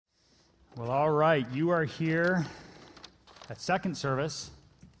Well, all right. You are here at second service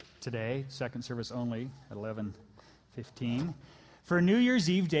today, second service only at 11:15, for New Year's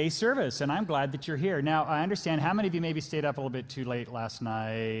Eve day service, and I'm glad that you're here. Now, I understand how many of you maybe stayed up a little bit too late last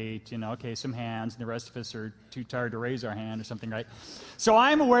night. Okay, some hands, and the rest of us are too tired to raise our hand or something, right? So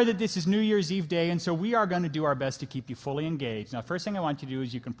I'm aware that this is New Year's Eve day, and so we are going to do our best to keep you fully engaged. Now, first thing I want you to do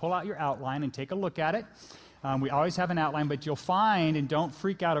is you can pull out your outline and take a look at it. We always have an outline, but you'll find, and don't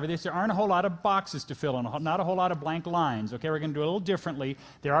freak out over this, there aren't a whole lot of boxes to fill in, not a whole lot of blank lines. Okay, we're going to do it a little differently.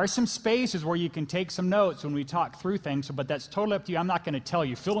 There are some spaces where you can take some notes when we talk through things, but that's totally up to you. I'm not going to tell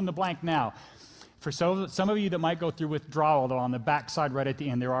you. Fill in the blank now. For some of you that might go through withdrawal, though, on the back side right at the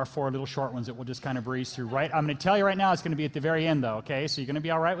end, there are 4 little short ones that we'll just kind of breeze through, right? I'm going to tell you right now it's going to be at the very end, though, okay? So you're going to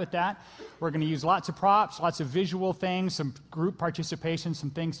be all right with that. We're going to use lots of props, lots of visual things, some group participation, some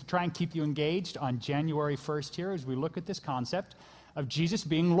things to try and keep you engaged on January 1st here as we look at this concept of Jesus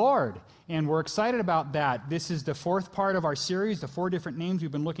being Lord. And we're excited about that. This is the 4th part of our series, the 4 different names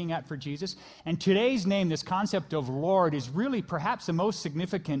we've been looking at for Jesus. And today's name, this concept of Lord, is really perhaps the most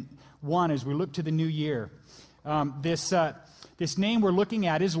significant one as we look to the new year. This name we're looking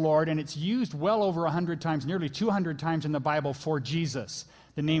at is Lord, and it's used well over 100 times, nearly 200 times in the Bible for Jesus.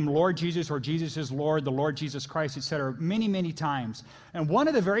 The name Lord Jesus, or Jesus is Lord, the Lord Jesus Christ, etc., many, many times. And one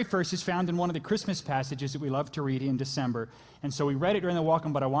of the very first is found in one of the Christmas passages that we love to read in December. And so we read it during the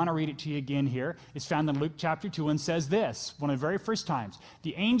welcome, but I want to read it to you again here. It's found in Luke chapter 2 and says this, one of the very first times.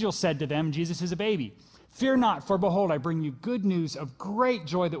 The angel said to them, Jesus is a baby. Fear not, for behold, I bring you good news of great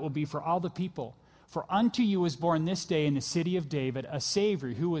joy that will be for all the people. For unto you is born this day in the city of David a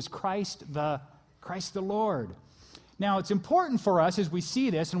Savior, who is Christ the Lord. Now, it's important for us as we see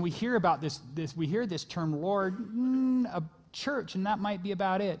this and we hear about this we hear this term Lord, a church, and that might be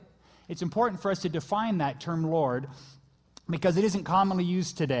about it. It's important for us to define that term Lord because it isn't commonly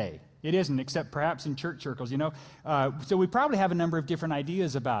used today. It isn't, except perhaps in church circles, So we probably have a number of different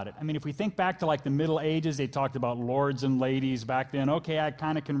ideas about it. I mean, if we think back to like the Middle Ages, they talked about lords and ladies back then. Okay, I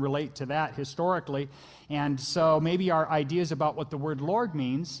kind of can relate to that historically. And so maybe our ideas about what the word Lord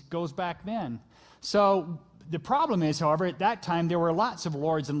means goes back then. So the problem is, however, at that time there were lots of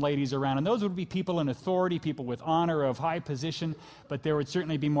lords and ladies around, and those would be people in authority, people with honor of high position, but there would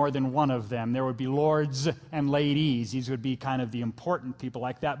certainly be more than one of them. There would be lords and ladies. These would be kind of the important people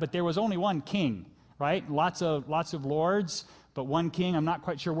like that, but there was only one king, right? Lots of lords, but one king. I'm not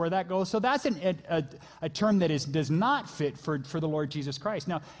quite sure where that goes. So that's a term that does not fit for the Lord Jesus Christ.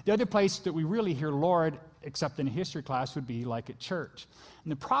 Now, the other place that we really hear Lord, except in a history class, would be like at church.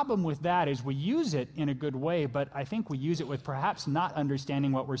 And the problem with that is we use it in a good way, but I think we use it with perhaps not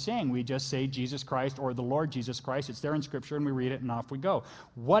understanding what we're saying. We just say Jesus Christ or the Lord Jesus Christ. It's there in Scripture, and we read it, and off we go.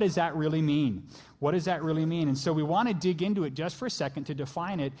 What does that really mean? What does that really mean? And so we want to dig into it just for a second to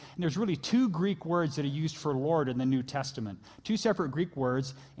define it. And there's really 2 Greek words that are used for Lord in the New Testament. 2 separate Greek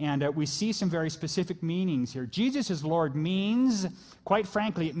words, and we see some very specific meanings here. Jesus as Lord means, quite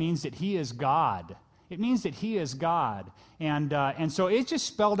frankly, it means that He is God. It means that He is God. And so it's just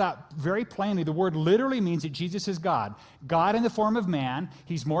spelled out very plainly. The word literally means that Jesus is God. God in the form of man.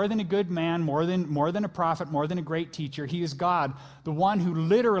 He's more than a good man, more than a prophet, more than a great teacher. He is God, the one who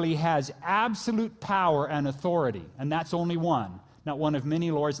literally has absolute power and authority. And that's only one. Not one of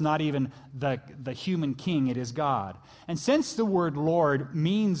many lords, not even the human king. It is God. And since the word Lord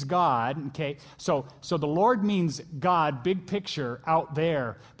means God, okay, so the Lord means God, big picture out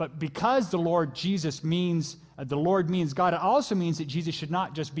there. But because the Lord Jesus means, the Lord means God, it also means that Jesus should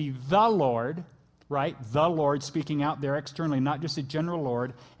not just be the Lord, right? The Lord, speaking out there externally, not just a general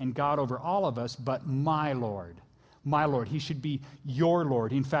Lord and God over all of us, but my Lord. My Lord. He should be your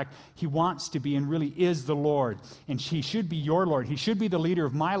Lord. In fact, He wants to be and really is the Lord. And He should be your Lord. He should be the leader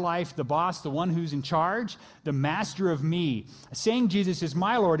of my life, the boss, the one who's in charge, the master of me. Saying Jesus is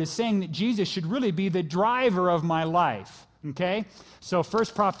my Lord is saying that Jesus should really be the driver of my life. Okay? So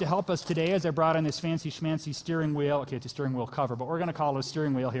first prop to help us today, as I brought on this fancy schmancy steering wheel. Okay, it's a steering wheel cover, but we're going to call it a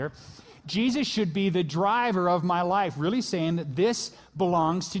steering wheel here. Jesus should be the driver of my life, really saying that this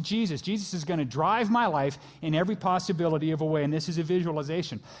belongs to Jesus. Jesus is going to drive my life in every possibility of a way, and this is a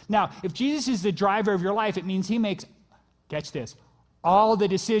visualization. Now, if Jesus is the driver of your life, it means He makes, catch this, all the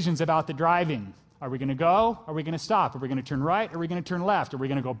decisions about the driving. Are we going to go? Are we going to stop? Are we going to turn right? Are we going to turn left? Are we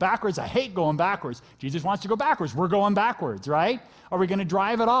going to go backwards? I hate going backwards. Jesus wants to go backwards. We're going backwards, right? Are we going to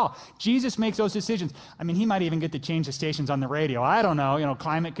drive at all? Jesus makes those decisions. I mean, He might even get to change the stations on the radio. I don't know,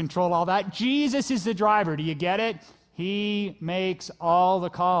 climate control, all that. Jesus is the driver. Do you get it? He makes all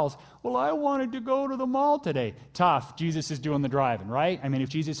the calls. Well, I wanted to go to the mall today. Tough. Jesus is doing the driving, right? I mean, if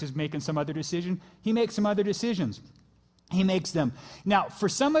Jesus is making some other decision, He makes some other decisions. He makes them. Now, for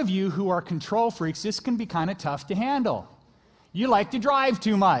some of you who are control freaks, this can be kind of tough to handle. You like to drive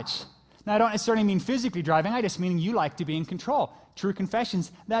too much. Now, I don't necessarily mean physically driving. I just mean you like to be in control. True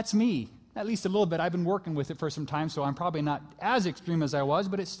confessions, that's me. At least a little bit. I've been working with it for some time, so I'm probably not as extreme as I was,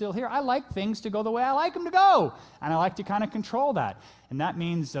 but it's still here. I like things to go the way I like them to go, and I like to kind of control that. And that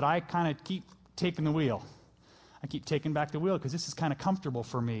means that I kind of keep taking the wheel. I keep taking back the wheel because this is kind of comfortable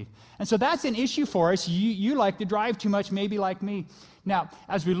for me. And so that's an issue for us. You like to drive too much, maybe like me. Now,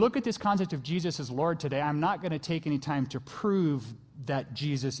 as we look at this concept of Jesus as Lord today, I'm not going to take any time to prove that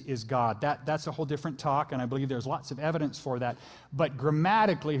Jesus is God. That's a whole different talk, and I believe there's lots of evidence for that. But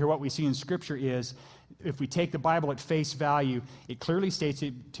grammatically, here what we see in Scripture is, if we take the Bible at face value, it clearly states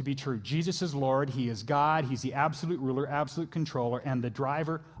it to be true. Jesus is Lord. He is God. He's the absolute ruler, absolute controller, and the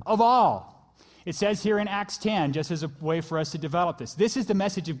driver of all. It says here in Acts 10, just as a way for us to develop this, this is the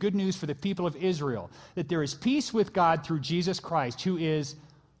message of good news for the people of Israel, that there is peace with God through Jesus Christ, who is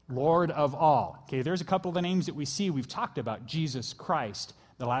Lord of all. Okay, there's a couple of the names that we see. We've talked about Jesus Christ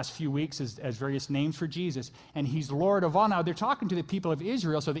the last few weeks as various names for Jesus, and he's Lord of all. Now, they're talking to the people of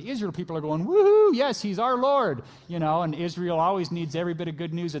Israel, so the Israel people are going, woohoo, yes, he's our Lord. And Israel always needs every bit of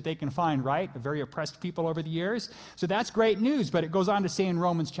good news that they can find, right? A very oppressed people over the years. So that's great news, but it goes on to say in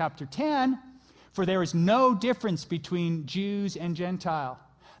Romans chapter 10, for there is no difference between Jews and Gentile.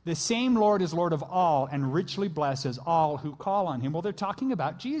 The same Lord is Lord of all and richly blesses all who call on him. Well, they're talking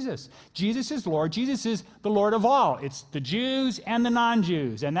about Jesus. Jesus is Lord. Jesus is the Lord of all. It's the Jews and the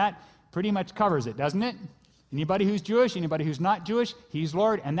non-Jews. And that pretty much covers it, doesn't it? Anybody who's Jewish, anybody who's not Jewish, he's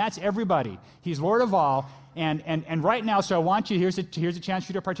Lord. And that's everybody. He's Lord of all. And right now, so I want you, here's a chance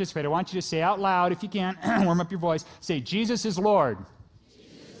for you to participate. I want you to say out loud, if you can, warm up your voice, say, Jesus is Lord.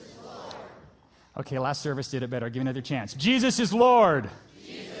 Okay, last service did it better. I'll give you another chance. Jesus is Lord.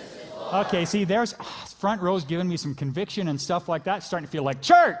 Jesus is Lord. Okay, see, there's front row's giving me some conviction and stuff like that. It's starting to feel like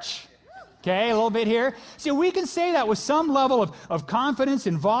church. Okay, a little bit here. See, we can say that with some level of confidence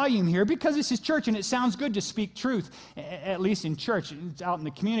and volume here because this is church and it sounds good to speak truth, at least in church. It's out in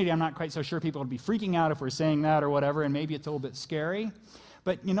the community, I'm not quite so sure people would be freaking out if we're saying that or whatever, and maybe it's a little bit scary.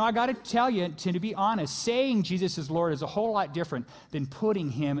 But, I got to tell you, to be honest, saying Jesus is Lord is a whole lot different than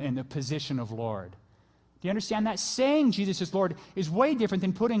putting him in the position of Lord. Do you understand that? Saying Jesus is Lord is way different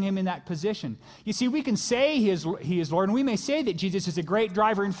than putting him in that position. You see, we can say he is Lord, and we may say that Jesus is a great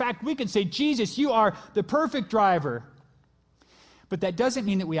driver. In fact, we can say, Jesus, you are the perfect driver. But that doesn't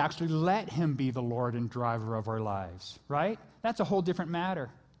mean that we actually let him be the Lord and driver of our lives, right? That's a whole different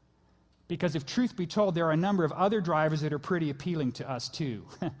matter. Because if truth be told, there are a number of other drivers that are pretty appealing to us too.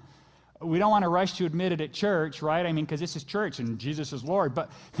 We don't want to rush to admit it at church, right? I mean, because this is church and Jesus is Lord. But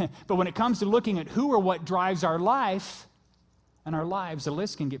when it comes to looking at who or what drives our life and our lives, the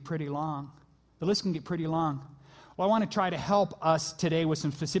list can get pretty long. The list can get pretty long. Well, I want to try to help us today with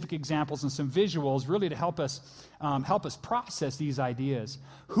some specific examples and some visuals, really to help us process these ideas.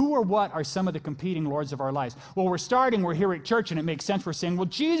 Who or what are some of the competing lords of our lives? Well, we're here at church, and it makes sense. We're saying, well,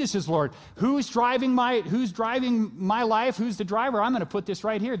 Jesus is Lord. Who's driving my life? Who's the driver? I'm going to put this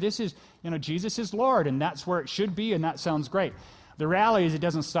right here. This is, Jesus is Lord, and that's where it should be, and that sounds great. The reality is it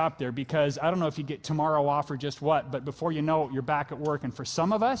doesn't stop there, because I don't know if you get tomorrow off or just what, but before you know it, you're back at work. And for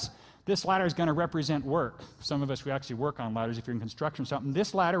some of us, this ladder is going to represent work. Some of us, we actually work on ladders if you're in construction or something.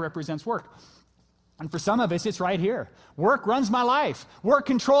 This ladder represents work. And for some of us, it's right here. Work runs my life. Work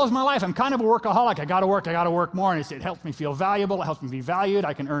controls my life. I'm kind of a workaholic. I got to work more. And it helps me feel valuable. It helps me be valued.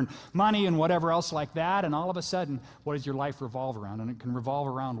 I can earn money and whatever else like that. And all of a sudden, what does your life revolve around? And it can revolve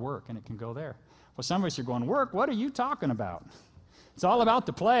around work, and it can go there. Well, some of us are going, work? What are you talking about? It's all about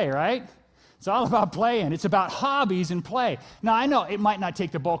the play, right? It's all about playing. It's about hobbies and play. Now, I know it might not take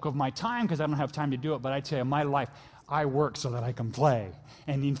the bulk of my time because I don't have time to do it, but I tell you, my life, I work so that I can play.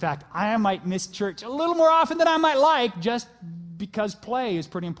 And in fact, I might miss church a little more often than I might like just because play is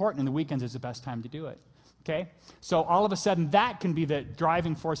pretty important, and the weekends is the best time to do it. Okay? So all of a sudden, that can be the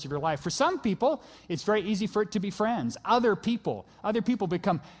driving force of your life. For some people, it's very easy for it to be friends. Other people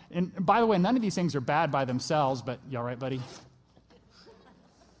become, and by the way, none of these things are bad by themselves, but you all right, buddy?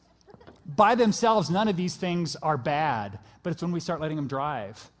 By themselves, none of these things are bad, but it's when we start letting them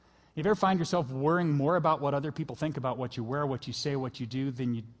drive. You ever find yourself worrying more about what other people think about what you wear, what you say, what you do,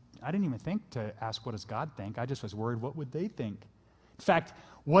 than you... I didn't even think to ask, what does God think? I just was worried, what would they think? In fact,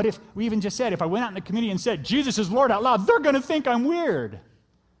 what if, we even just said, if I went out in the community and said, Jesus is Lord out loud, they're going to think I'm weird.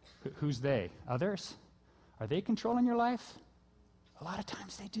 Who's they? Others? Are they controlling your life? A lot of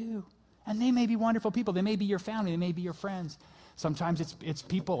times they do. And they may be wonderful people. They may be your family. They may be your friends. Sometimes it's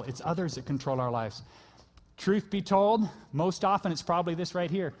people, it's others that control our lives. Truth be told, most often it's probably this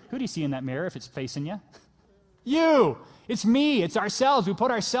right here. Who do you see in that mirror if it's facing you? You. It's me. It's ourselves. We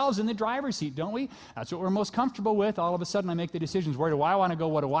put ourselves in the driver's seat, don't we? That's what we're most comfortable with. All of a sudden, I make the decisions. Where do I want to go?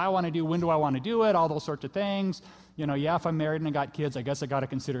 What do I want to do? When do I want to do it? All those sorts of things. If I'm married and I got kids, I guess I got to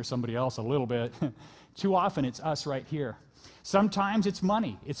consider somebody else a little bit. Too often, it's us right here. Sometimes it's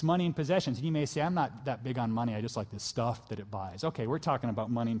money. It's money and possessions. And you may say, I'm not that big on money. I just like the stuff that it buys. Okay, we're talking about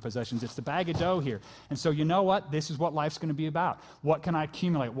money and possessions. It's the bag of dough here. And so you know what? This is what life's going to be about. What can I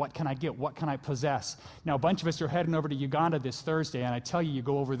accumulate? What can I get? What can I possess? Now, a bunch of us are heading over to Uganda this Thursday, and I tell you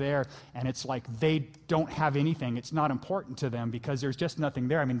go over there, and it's like they don't have anything. It's not important to them because there's just nothing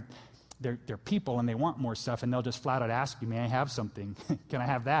there. I mean, they're people, and they want more stuff, and they'll just flat out ask you, may I have something? Can I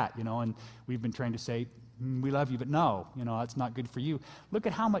have that? And we've been trained to say, we love you, but no, that's not good for you. Look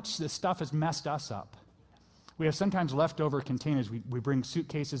at how much this stuff has messed us up. We have sometimes leftover containers. We bring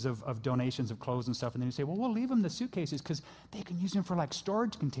suitcases of donations of clothes and stuff, and then you say, well, we'll leave them the suitcases because they can use them for like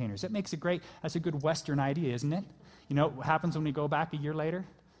storage containers. That's a good Western idea, isn't it? What happens when we go back a year later?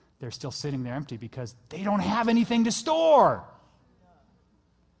 They're still sitting there empty because they don't have anything to store.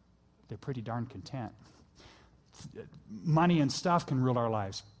 They're pretty darn content. Money and stuff can rule our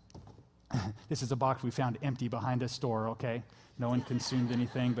lives. This is a box we found empty behind a store, okay? No one consumed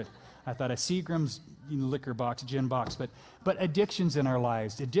anything, but I thought a Seagram's liquor box, gin box, but addictions in our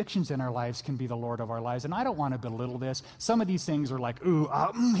lives can be the Lord of our lives, and I don't want to belittle this. Some of these things are like,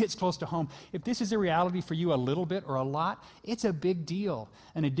 hits close to home. If this is a reality for you a little bit or a lot, it's a big deal.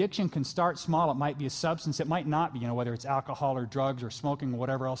 An addiction can start small. It might be a substance. It might not be, whether it's alcohol or drugs or smoking or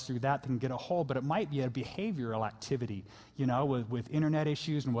whatever else through that can get a hold, but it might be a behavioral activity, with internet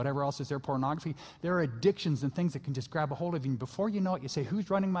issues and whatever else is there, pornography. There are addictions and things that can just grab a hold of you, and before you know it, you say,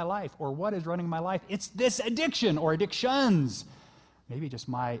 who's running my life or what is running my life? It's this addiction or addictions. Maybe just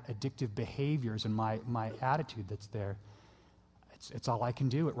my addictive behaviors and my attitude that's there. It's all I can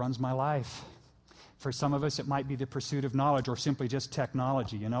do. It runs my life. For some of us, it might be the pursuit of knowledge or simply just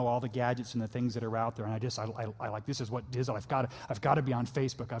technology, all the gadgets and the things that are out there. And I like, this is what it is. I've got to be on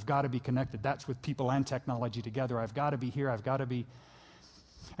Facebook. I've got to be connected. That's with people and technology together. I've got to be here. I've got to be.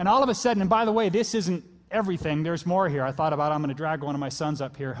 And all of a sudden, and by the way, this isn't everything. There's more here. I thought about I'm going to drag one of my sons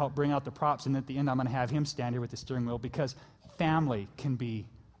up here, help bring out the props, and at the end I'm going to have him stand here with the steering wheel because family can be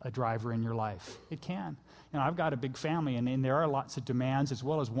a driver in your life. It can. I've got a big family, and there are lots of demands as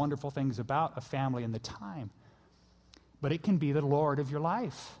well as wonderful things about a family and the time. But it can be the Lord of your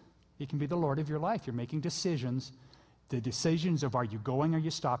life. It can be the Lord of your life. You're making decisions. The decisions of are you going or are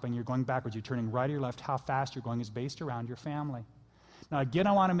you stopping? You're going backwards. You're turning right or left. How fast you're going is based around your family. Now, again,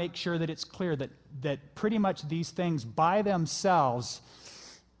 I want to make sure that it's clear that pretty much these things by themselves,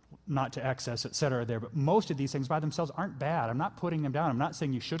 not to excess, et cetera, there, but most of these things by themselves aren't bad. I'm not putting them down. I'm not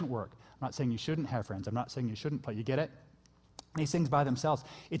saying you shouldn't work. I'm not saying you shouldn't have friends. I'm not saying you shouldn't play. You get it? These things by themselves.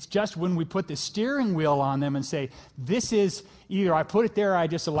 It's just when we put the steering wheel on them and say, this is either I put it there or I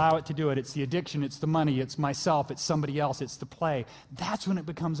just allow it to do it. It's the addiction, it's the money, it's myself, it's somebody else, it's the play. That's when it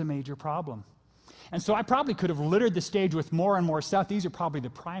becomes a major problem. And so I probably could have littered the stage with more and more stuff. These are probably the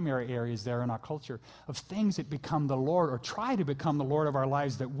primary areas there in our culture of things that become the Lord or try to become the Lord of our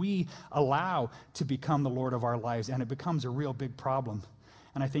lives that we allow to become the Lord of our lives. And it becomes a real big problem.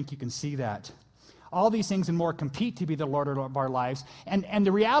 And I think you can see that. All these things and more compete to be the Lord of our lives. And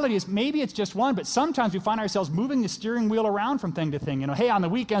the reality is maybe it's just one, but sometimes we find ourselves moving the steering wheel around from thing to thing. Hey, on the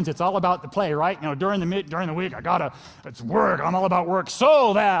weekends, it's all about the play, right? During the week, it's work. I'm all about work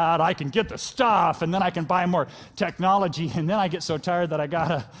so that I can get the stuff, and then I can buy more technology, and then I get so tired that I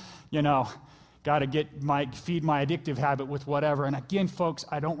gotta feed my addictive habit with whatever. And again, folks,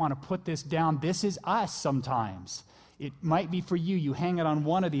 I don't want to put this down. This is us sometimes. It might be for you. You hang it on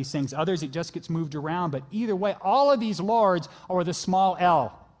one of these things. Others, it just gets moved around. But either way, all of these lords are with a small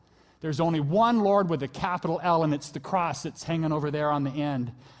L. There's only one Lord with a capital L, and it's the cross that's hanging over there on the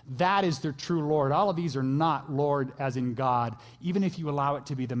end. That is their true Lord. All of these are not Lord as in God, even if you allow it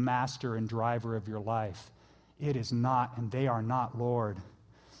to be the master and driver of your life. It is not, and they are not Lord.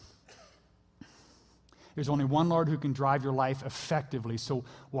 There's only one Lord who can drive your life effectively. So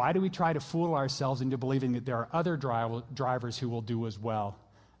why do we try to fool ourselves into believing that there are other drivers who will do as well?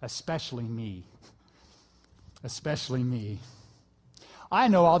 Especially me. Especially me. I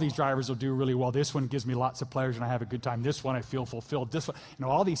know all these drivers will do really well. This one gives me lots of pleasure and I have a good time. This one I feel fulfilled. This one,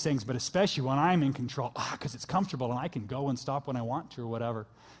 all these things, but especially when I'm in control, because it's comfortable and I can go and stop when I want to or whatever,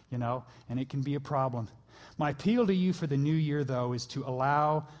 and it can be a problem. My appeal to you for the new year, though, is to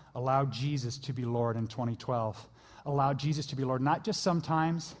allow Jesus to be Lord in 2012. Allow Jesus to be Lord, not just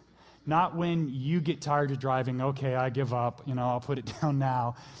sometimes, not when you get tired of driving, okay, I give up, I'll put it down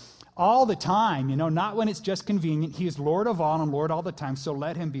now. All the time, not when it's just convenient. He is Lord of all and Lord all the time, so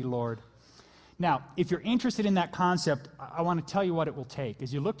let him be Lord. Now, if you're interested in that concept, I want to tell you what it will take.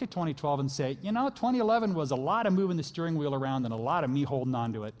 As you look to 2012 and say, 2011 was a lot of moving the steering wheel around and a lot of me holding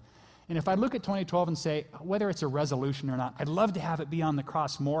on to it. And if I look at 2012 and say, whether it's a resolution or not, I'd love to have it be on the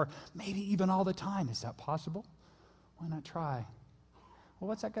cross more, maybe even all the time. Is that possible? Why not try? Well,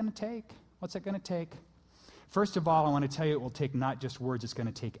 what's that going to take? What's that going to take? First of all, I want to tell you it will take not just words, it's going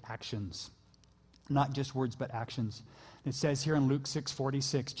to take actions. Not just words, but actions. It says here in Luke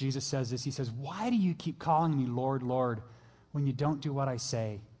 6:46, Jesus says this. He says, why do you keep calling me Lord, Lord, when you don't do what I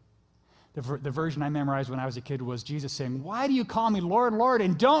say? The version I memorized when I was a kid was Jesus saying, why do you call me Lord, Lord,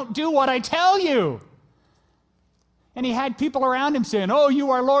 and don't do what I tell you? And he had people around him saying, oh, you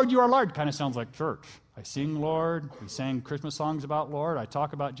are Lord, you are Lord. Kind of sounds like church. I sing Lord. We sang Christmas songs about Lord. I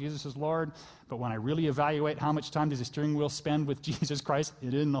talk about Jesus as Lord. But when I really evaluate how much time does the steering wheel spend with Jesus Christ,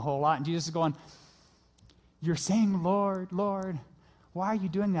 it isn't a whole lot. And Jesus is going, you're saying, Lord, Lord, why are you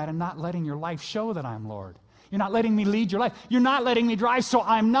doing that and not letting your life show that I'm Lord? You're not letting me lead your life. You're not letting me drive, so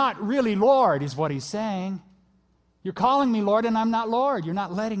I'm not really Lord, is what he's saying. You're calling me Lord, and I'm not Lord. You're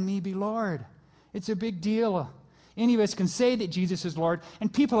not letting me be Lord. It's a big deal. Any of us can say that Jesus is Lord,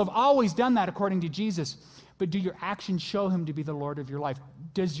 and people have always done that according to Jesus. But do your actions show him to be the Lord of your life?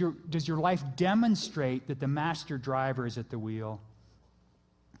 Does your life demonstrate that the master driver is at the wheel?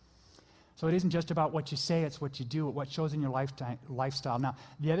 So it isn't just about what you say, it's what you do, what shows in your lifestyle. Now,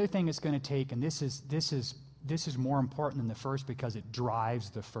 the other thing it's going to take, and this is more important than the first because it drives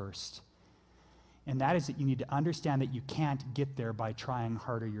the first, and that is that you need to understand that you can't get there by trying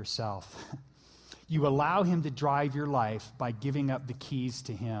harder yourself. You allow him to drive your life by giving up the keys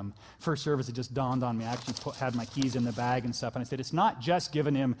to him. First service, it just dawned on me. I actually had my keys in the bag and stuff, and I said, it's not just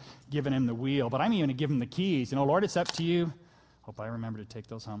giving him the wheel, but I'm even going to give him the keys. Lord, it's up to you. Hope I remember to take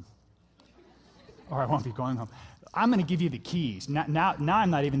those home. Or I won't be going home. I'm going to give you the keys. Now I'm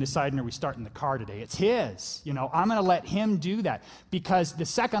not even deciding are we starting the car today. It's his. I'm going to let him do that. Because the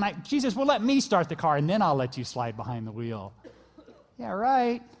second Jesus will let me start the car, and then I'll let you slide behind the wheel. Yeah,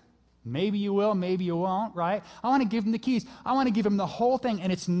 right. Maybe you will, maybe you won't, right? I want to give him the keys. I want to give him the whole thing.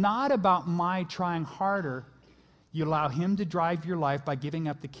 And it's not about my trying harder. You allow him to drive your life by giving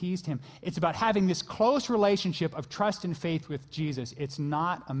up the keys to him. It's about having this close relationship of trust and faith with Jesus. It's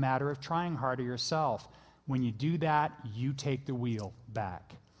not a matter of trying harder yourself. When you do that, you take the wheel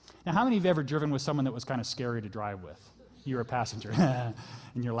back. Now, how many of you have ever driven with someone that was kind of scary to drive with? You were a passenger, and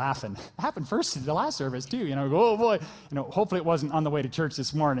you're laughing. It happened first in the last service, too. Oh, boy. Hopefully it wasn't on the way to church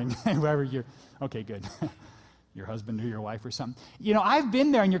this morning. Whoever you're, okay, good. Your husband or your wife or something. I've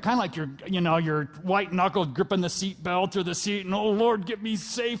been there, and you're kind of like you're white-knuckled, gripping the seat belt or the seat, and, oh, Lord, get me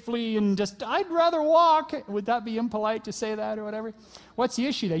safely, and just, I'd rather walk. Would that be impolite to say that or whatever? What's the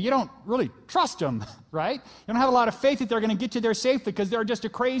issue there? You don't really trust them, right? You don't have a lot of faith that they're going to get you there safely because they're just a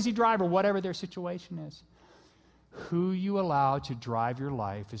crazy driver, whatever their situation is. Who you allow to drive your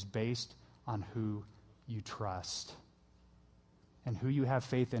life is based on who you trust and who you have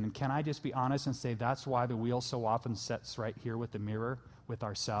faith in. And can I just be honest and say that's why the wheel so often sits right here with the mirror, with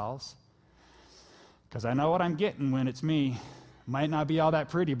ourselves? Because I know what I'm getting when it's me. Might not be all that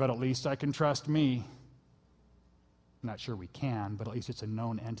pretty, but at least I can trust me. I'm not sure we can, but at least it's a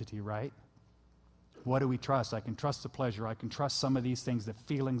known entity, right? What do we trust? I can trust the pleasure. I can trust some of these things, the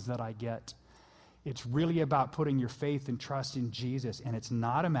feelings that I get. It's really about putting your faith and trust in Jesus, and it's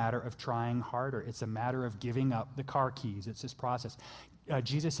not a matter of trying harder. It's a matter of giving up the car keys. It's this process.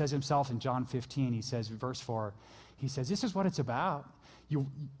 Jesus says himself in John 15, he says, verse 4, he says, this is what it's about. You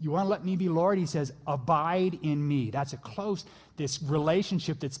want to let me be Lord? He says, abide in me. That's this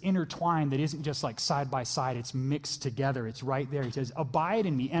relationship that's intertwined, that isn't just like side by side. It's mixed together. It's right there. He says, abide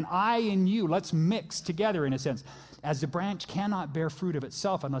in me, and I in you. Let's mix together in a sense. As the branch cannot bear fruit of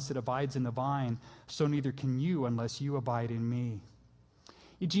itself unless it abides in the vine, so neither can you unless you abide in me.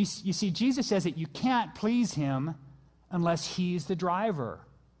 You see, Jesus says that you can't please him unless he's the driver.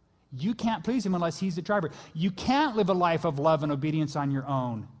 You can't please him unless he's the driver. You can't live a life of love and obedience on your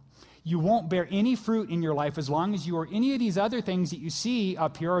own. You won't bear any fruit in your life as long as you are any of these other things that you see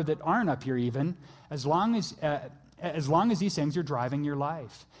up here or that aren't up here even, as long as these things are driving your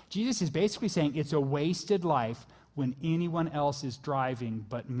life. Jesus is basically saying it's a wasted life when anyone else is driving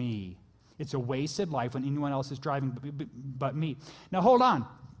but me. It's a wasted life when anyone else is driving but me. Now, hold on.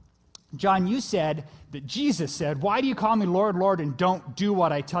 John, you said that Jesus said, why do you call me Lord, Lord, and don't do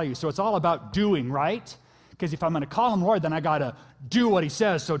what I tell you? So it's all about doing, right? Because if I'm going to call him Lord, then I got to do what he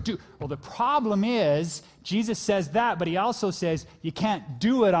says, so do. Well, the problem is, Jesus says that, but he also says you can't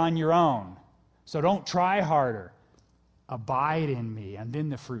do it on your own. So don't try harder. Abide in me, and then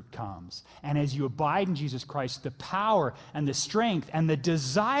the fruit comes. And as you abide in Jesus Christ, the power and the strength and the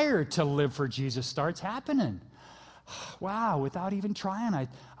desire to live for Jesus starts happening. Wow, without even trying, I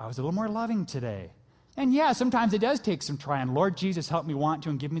was a little more loving today. And yeah, sometimes it does take some trying. Lord Jesus, help me want to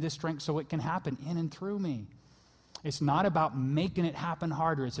and give me the strength so it can happen in and through me. It's not about making it happen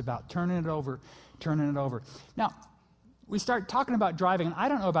harder. It's about turning it over. Now, we start talking about driving, and I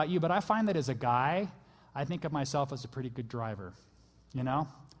don't know about you, but I find that as a guy, I think of myself as a pretty good driver. You know?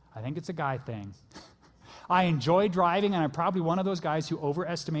 I think it's a guy thing. I enjoy driving, and I'm probably one of those guys who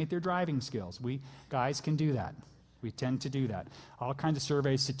overestimate their driving skills. We guys can do that. We tend to do that. All kinds of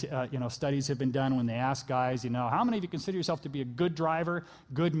surveys, studies have been done when they ask guys, how many of you consider yourself to be a good driver?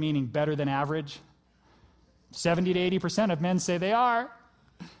 Good meaning better than average. 70 to 80% of men say they are.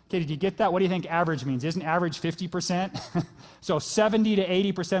 Okay, did you get that? What do you think average means? Isn't average 50%? So 70 to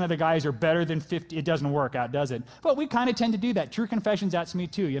 80% of the guys are better than 50. It doesn't work out, does it? But we kind of tend to do that. True confessions, that's me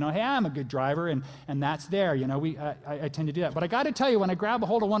too. Hey, I'm a good driver, and that's there. I tend to do that. But I got to tell you, when I grab a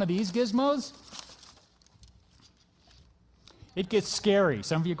hold of one of these gizmos, it gets scary.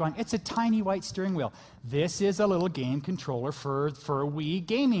 Some of you are going, it's a tiny white steering wheel. This is a little game controller for a Wii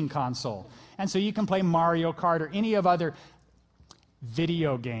gaming console. And so you can play Mario Kart or any of other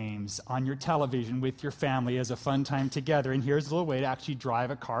video games on your television with your family as a fun time together. And here's a little way to actually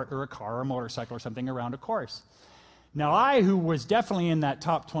drive a cart or a car or a motorcycle or something around a course. Now, I, who was definitely in that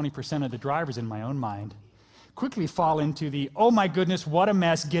top 20% of the drivers in my own mind, quickly fall into the, oh my goodness, what a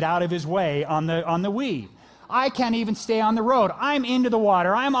mess, get out of his way on the Wii. I can't even stay on the road. I'm into the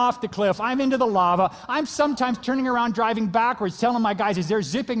water. I'm off the cliff. I'm into the lava. I'm sometimes turning around, driving backwards, telling my guys as they're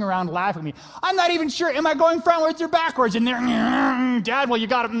zipping around laughing at me, I'm not even sure, am I going frontwards or backwards? And they're, Dad, well, you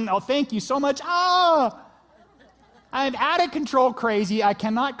got it. Oh, thank you so much. I'm out of control crazy. I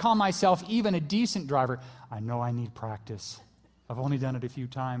cannot call myself even a decent driver. I know I need practice. I've only done it a few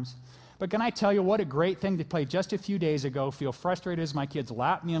times. But can I tell you what a great thing to play just a few days ago, feel frustrated as my kids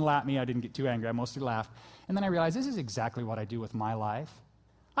lap me. I didn't get too angry. I mostly laughed. And then I realized this is exactly what I do with my life.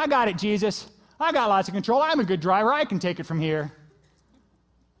 I got it, Jesus. I got lots of control. I'm a good driver. I can take it from here.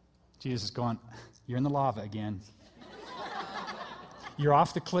 Jesus is going, you're in the lava again. You're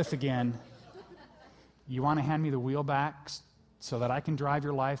off the cliff again. You want to hand me the wheel back so that I can drive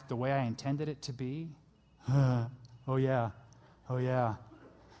your life the way I intended it to be? Oh, yeah.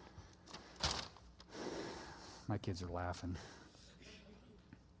 My kids are laughing.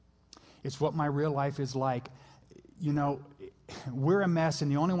 It's what my real life is like. We're a mess,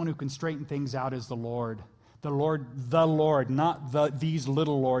 and the only one who can straighten things out is the Lord. The Lord, not these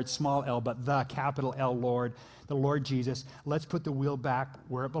little lords, small L, but the capital L Lord, the Lord Jesus. Let's put the wheel back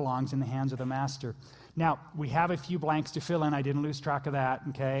where it belongs, in the hands of the Master. Now, we have a few blanks to fill in. I didn't lose track of that,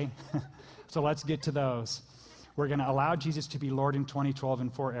 okay? So let's get to those. We're going to allow Jesus to be Lord in 2012 in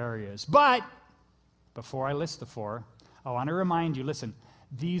 4 areas. But before I list the 4, I want to remind you, listen,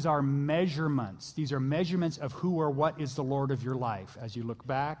 these are measurements. These are measurements of who or what is the Lord of your life as you look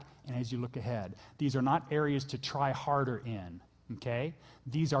back and as you look ahead. These are not areas to try harder in, okay?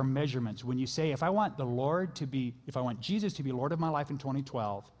 These are measurements. When you say, if I want Jesus to be Lord of my life in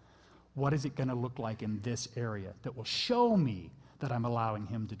 2012, what is it going to look like in this area that will show me that I'm allowing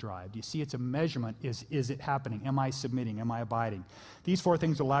him to drive? Do you see it's a measurement? Is it happening? Am I submitting? Am I abiding? These 4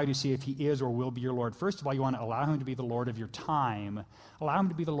 things allow you to see if he is or will be your Lord. First of all, you want to allow him to be the Lord of your time. Allow him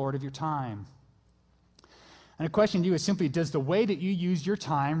to be the Lord of your time. And the question to you is simply, does the way that you use your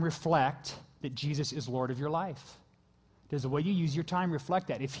time reflect that Jesus is Lord of your life? Does the way you use your time reflect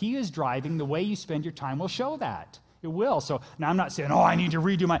that? If he is driving, the way you spend your time will show that. It will. So now I'm not saying, I need to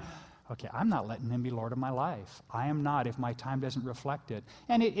redo my... Okay, I'm not letting him be Lord of my life. I am not if my time doesn't reflect it.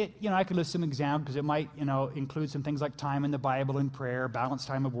 And I could list some examples because it might, include some things like time in the Bible and prayer, balanced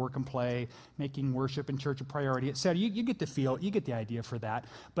time of work and play, making worship and church a priority, etc. You get the feel, you get the idea for that.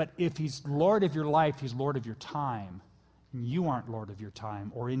 But if he's Lord of your life, he's Lord of your time. And you aren't Lord of your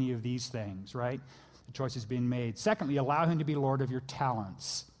time or any of these things, right? The choice is being made. Secondly, allow him to be Lord of your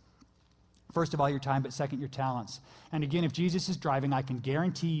talents. First of all, your time, but second, your talents. And again, if Jesus is driving, I can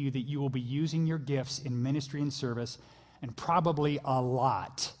guarantee you that you will be using your gifts in ministry and service, and probably a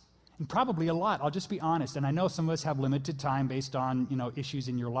lot. I'll just be honest. And I know some of us have limited time based on, issues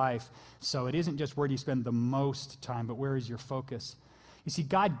in your life. So it isn't just where do you spend the most time, but where is your focus? You see,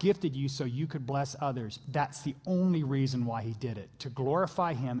 God gifted you so you could bless others. That's the only reason why he did it, to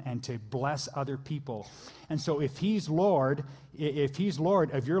glorify him and to bless other people. And so if he's Lord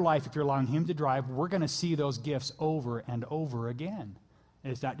of your life, if you're allowing him to drive, we're going to see those gifts over and over again.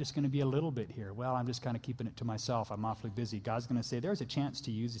 It's not just going to be a little bit here. Well, I'm just kind of keeping it to myself. I'm awfully busy. God's going to say, there's a chance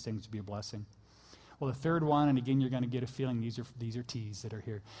to use these things to be a blessing. Well, the third one, and again, you're going to get a feeling these are T's that are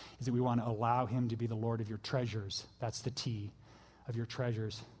here, is that we want to allow him to be the Lord of your treasures. That's the T, of your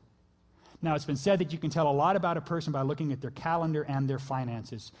treasures. Now, it's been said that you can tell a lot about a person by looking at their calendar and their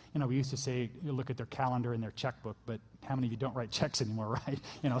finances. We used to say, you look at their calendar and their checkbook, but how many of you don't write checks anymore, right?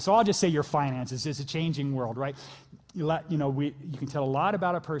 So I'll just say your finances. It's a changing world, right? You can tell a lot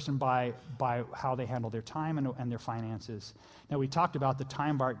about a person by how they handle their time and their finances. Now, we talked about the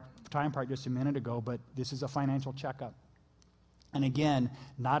time part just a minute ago, but this is a financial checkup. And again,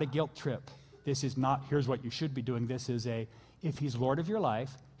 not a guilt trip. This is not, here's what you should be doing. This is if he's Lord of your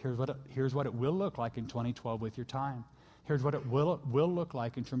life, here's what it will look like in 2012 with your time. Here's what it will look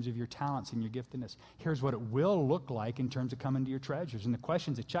like in terms of your talents and your giftedness. Here's what it will look like in terms of coming to your treasures. And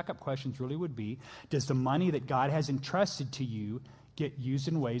the checkup questions really would be, does the money that God has entrusted to you get used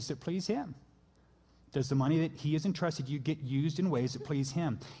in ways that please him? Does the money that he has entrusted you get used in ways that please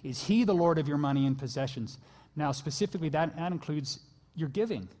him? Is he the Lord of your money and possessions? Now, specifically, that includes your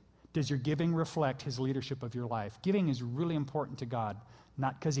giving. Does your giving reflect his leadership of your life? Giving is really important to God,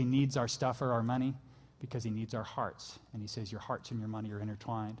 not because he needs our stuff or our money, because he needs our hearts. And he says your hearts and your money are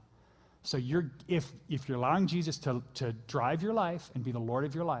intertwined. So if you're allowing Jesus to drive your life and be the Lord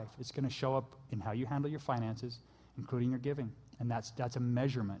of your life, it's going to show up in how you handle your finances, including your giving. And that's a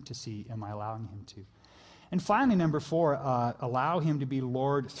measurement to see, am I allowing him to? And finally, number 4, allow him to be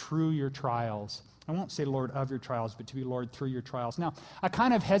Lord through your trials. I won't say Lord of your trials, but to be Lord through your trials. Now, I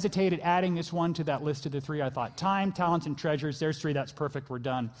kind of hesitated adding this one to that list of the 3. I thought, time, talents, and treasures, there's 3, that's perfect, we're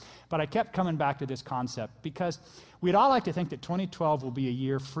done. But I kept coming back to this concept because we'd all like to think that 2012 will be a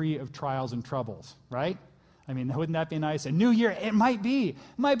year free of trials and troubles, right? I mean, wouldn't that be nice? A new year, it might be. It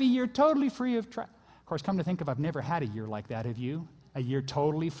might be a year totally free of trials. Of course, come to think of it, I've never had a year like that, have you? A year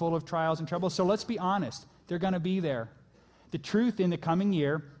totally full of trials and troubles. So let's be honest. They're going to be there. The truth in the coming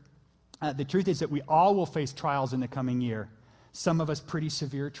year, the truth is that we all will face trials in the coming year. Some of us pretty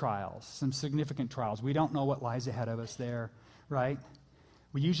severe trials, some significant trials. We don't know what lies ahead of us there, right?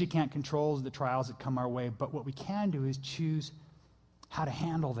 We usually can't control the trials that come our way, but what we can do is choose how to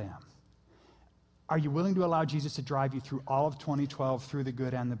handle them. Are you willing to allow Jesus to drive you through all of 2012, through the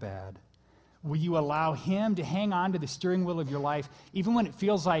good and the bad? Will you allow him to hang on to the steering wheel of your life, even when it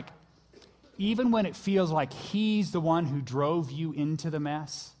feels like he's the one who drove you into the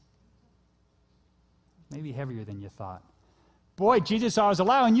mess? Maybe heavier than you thought. Boy, Jesus, I was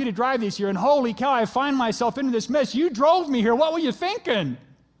allowing you to drive this year, and holy cow, I find myself into this mess. You drove me here. What were you thinking?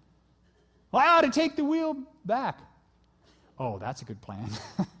 Well, I ought to take the wheel back. Oh, that's a good plan.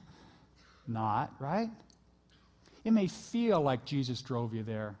 Not, right? It may feel like Jesus drove you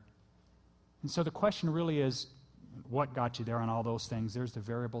there. And so the question really is, what got you there on all those things? There's the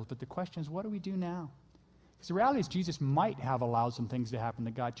variables. But the question is, what do we do now? Because the reality is Jesus might have allowed some things to happen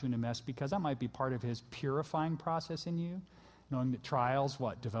that got you in a mess because that might be part of his purifying process in you, knowing that trials,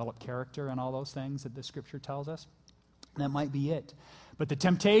 develop character and all those things that the Scripture tells us. That might be it. But the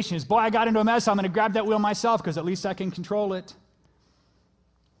temptation is, boy, I got into a mess. I'm going to grab that wheel myself because at least I can control it.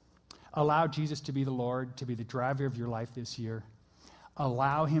 Allow Jesus to be the Lord, to be the driver of your life this year.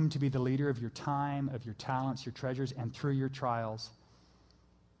 Allow him to be the leader of your time, of your talents, your treasures, and through your trials.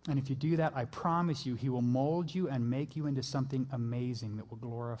 And if you do that, I promise you, he will mold you and make you into something amazing that will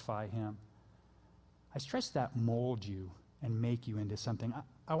glorify him. I stress that, mold you and make you into something.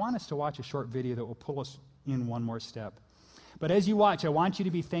 I want us to watch a short video that will pull us in one more step. But as you watch, I want you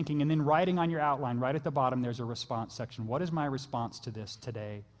to be thinking and then writing on your outline, right at the bottom, there's a response section. What is my response to this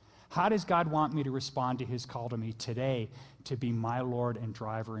today? How does God want me to respond to his call to me today to be my Lord and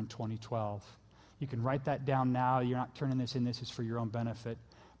driver in 2012? You can write that down now. You're not turning this in. This is for your own benefit.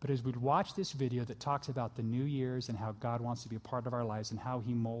 But as we watch this video that talks about the new years and how God wants to be a part of our lives and how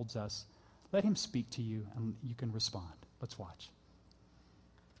he molds us, let him speak to you and you can respond. Let's watch.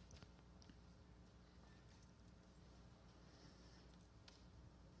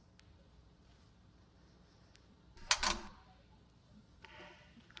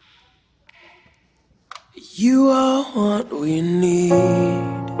 You are what we need,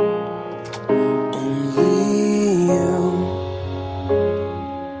 only you.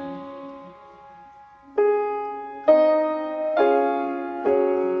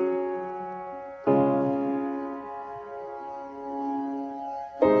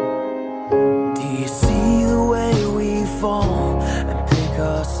 Do you see the way we fall and pick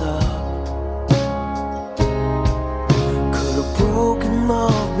us up? Could a broken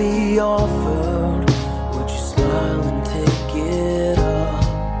love be offered?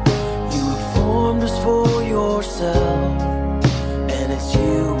 For yourself, and it's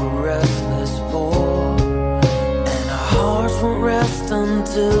you we're restless for, and our hearts won't rest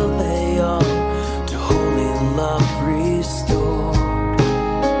until they are to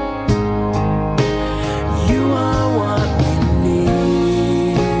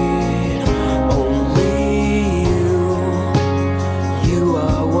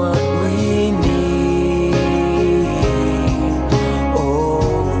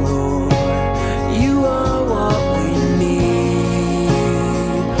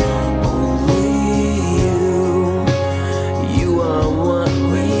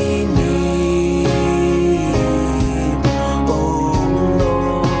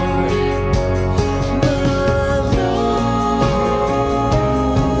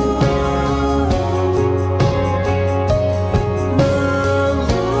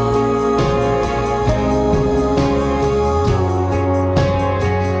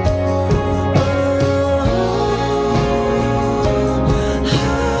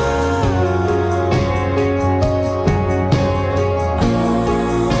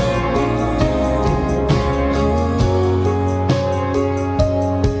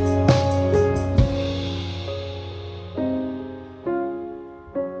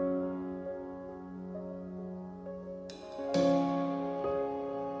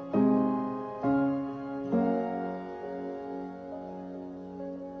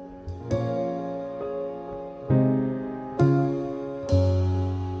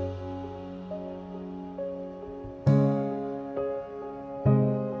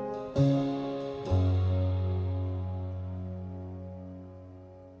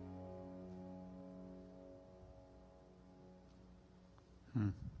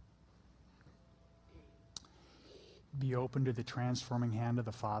open to the transforming hand of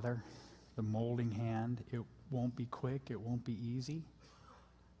the Father, the molding hand. It won't be quick. It won't be easy.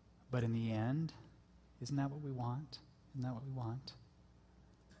 But in the end, isn't that what we want? Isn't that what we want?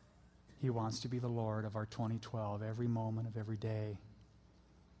 He wants to be the Lord of our 2012, every moment of every day.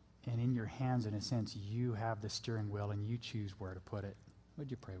 And in your hands, in a sense, you have the steering wheel and you choose where to put it. Would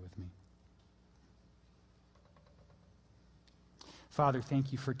you pray with me? Father,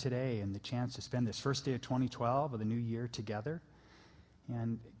 thank you for today and the chance to spend this first day of 2012 of the new year together.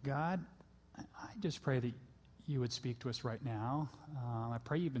 And God, I just pray that you would speak to us right now. I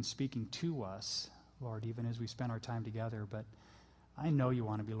pray you've been speaking to us, Lord, even as we spend our time together. But I know you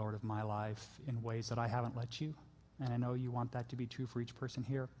want to be Lord of my life in ways that I haven't let you. And I know you want that to be true for each person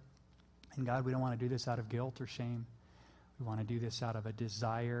here. And God, we don't want to do this out of guilt or shame. We want to do this out of a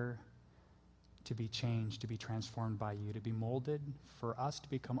desire to be changed, to be transformed by you, to be molded, for us to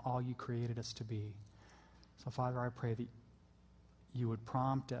become all you created us to be. So, Father, I pray that you would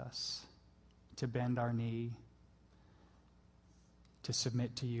prompt us to bend our knee, to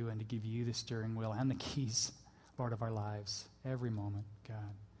submit to you, and to give you the steering wheel and the keys, Lord, of our lives, every moment,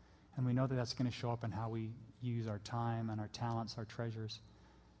 God. And we know that that's going to show up in how we use our time and our talents, our treasures,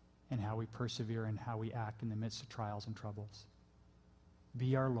 and how we persevere and how we act in the midst of trials and troubles.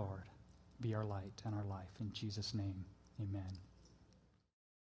 Be our Lord. Be our light and our life. In Jesus' name, amen.